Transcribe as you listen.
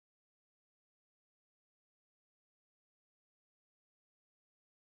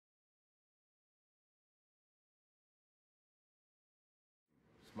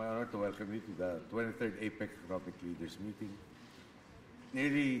my honor to welcome you to the 23rd APEC Economic Leaders Meeting.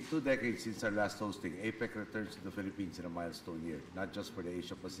 Nearly 2 decades since our last hosting, APEC returns to the Philippines in a milestone year, not just for the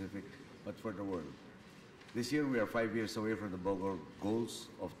Asia-Pacific, but for the world. This year, we are 5 years away from the Bogor goals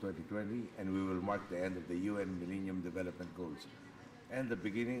of 2020, and we will mark the end of the UN Millennium Development Goals and the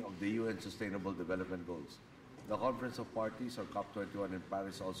beginning of the UN Sustainable Development Goals. The Conference of Parties, or COP21 in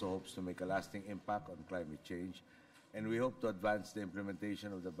Paris, also hopes to make a lasting impact on climate change, and we hope to advance the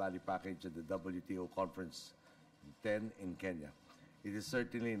implementation of the Bali Package at the WTO Conference 10 in Kenya. It is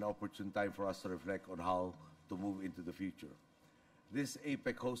certainly an opportune time for us to reflect on how to move into the future. This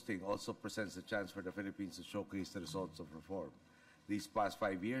APEC hosting also presents a chance for the Philippines to showcase the results of reform. These past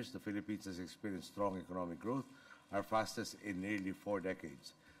 5 years, the Philippines has experienced strong economic growth, our fastest in nearly 4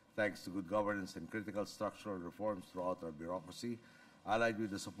 decades, thanks to good governance and critical structural reforms throughout our bureaucracy, allied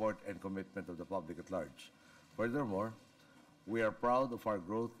with the support and commitment of the public at large. Furthermore, we are proud of our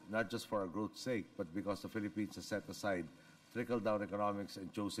growth, not just for our growth's sake, but because the Philippines has set aside trickle-down economics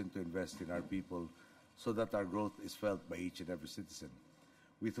and chosen to invest in our people so that our growth is felt by each and every citizen.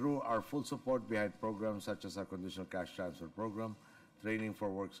 We threw our full support behind programs such as our Conditional Cash Transfer Program, Training for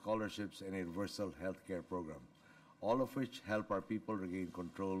Work Scholarships, and a Universal Healthcare Program, all of which help our people regain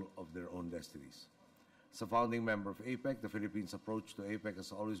control of their own destinies. As a founding member of APEC, the Philippines' approach to APEC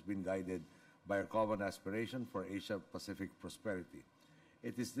has always been guided by our common aspiration for Asia-Pacific prosperity.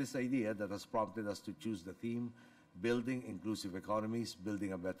 It is this idea that has prompted us to choose the theme, Building Inclusive Economies,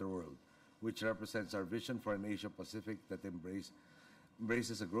 Building a Better World, which represents our vision for an Asia-Pacific that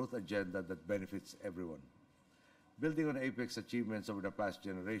embraces a growth agenda that benefits everyone. Building on APEC's achievements over the past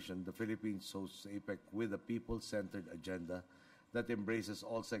generation, the Philippines hosts APEC with a people-centered agenda that embraces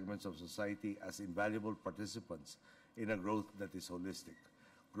all segments of society as invaluable participants in a growth that is holistic.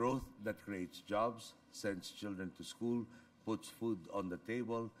 Growth that creates jobs, sends children to school, puts food on the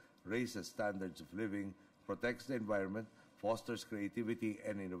table, raises standards of living, protects the environment, fosters creativity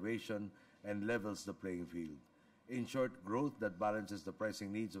and innovation, and levels the playing field. In short, growth that balances the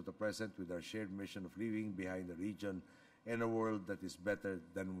pressing needs of the present with our shared mission of leaving behind a region and a world that is better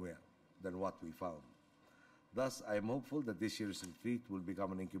than what we found. Thus, I am hopeful that this year's retreat will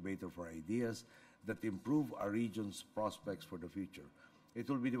become an incubator for ideas that improve our region's prospects for the future. It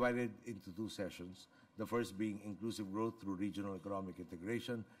will be divided into 2 sessions, the first being inclusive growth through regional economic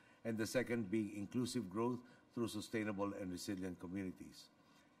integration, and the second being inclusive growth through sustainable and resilient communities.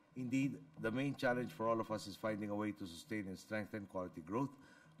 Indeed, the main challenge for all of us is finding a way to sustain and strengthen quality growth,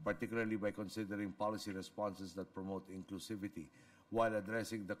 particularly by considering policy responses that promote inclusivity while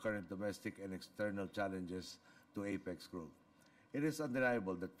addressing the current domestic and external challenges to APEC's growth. It is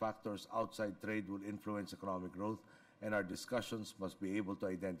undeniable that factors outside trade will influence economic growth, and our discussions must be able to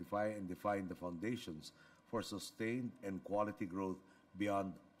identify and define the foundations for sustained and quality growth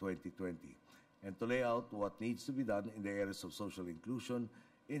beyond 2020, and to lay out what needs to be done in the areas of social inclusion,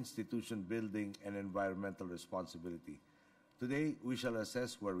 institution building, and environmental responsibility. Today, we shall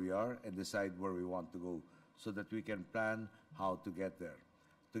assess where we are and decide where we want to go so that we can plan how to get there.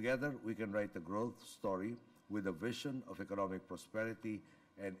 Together, we can write a growth story with a vision of economic prosperity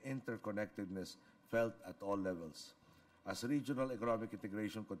and interconnectedness felt at all levels. As regional economic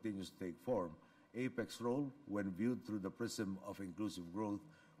integration continues to take form, APEC's role, when viewed through the prism of inclusive growth,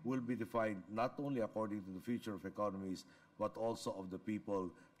 will be defined not only according to the future of economies, but also of the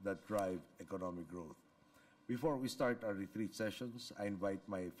people that drive economic growth. Before we start our retreat sessions, I invite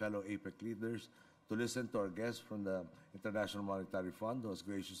my fellow APEC leaders to listen to our guest from the International Monetary Fund, who has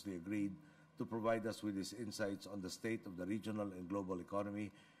graciously agreed to provide us with his insights on the state of the regional and global economy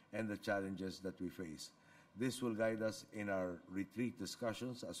and the challenges that we face. This will guide us in our retreat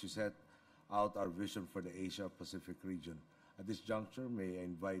discussions as we set out our vision for the Asia-Pacific region. At this juncture, may I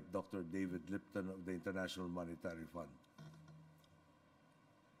invite Dr. David Lipton of the International Monetary Fund.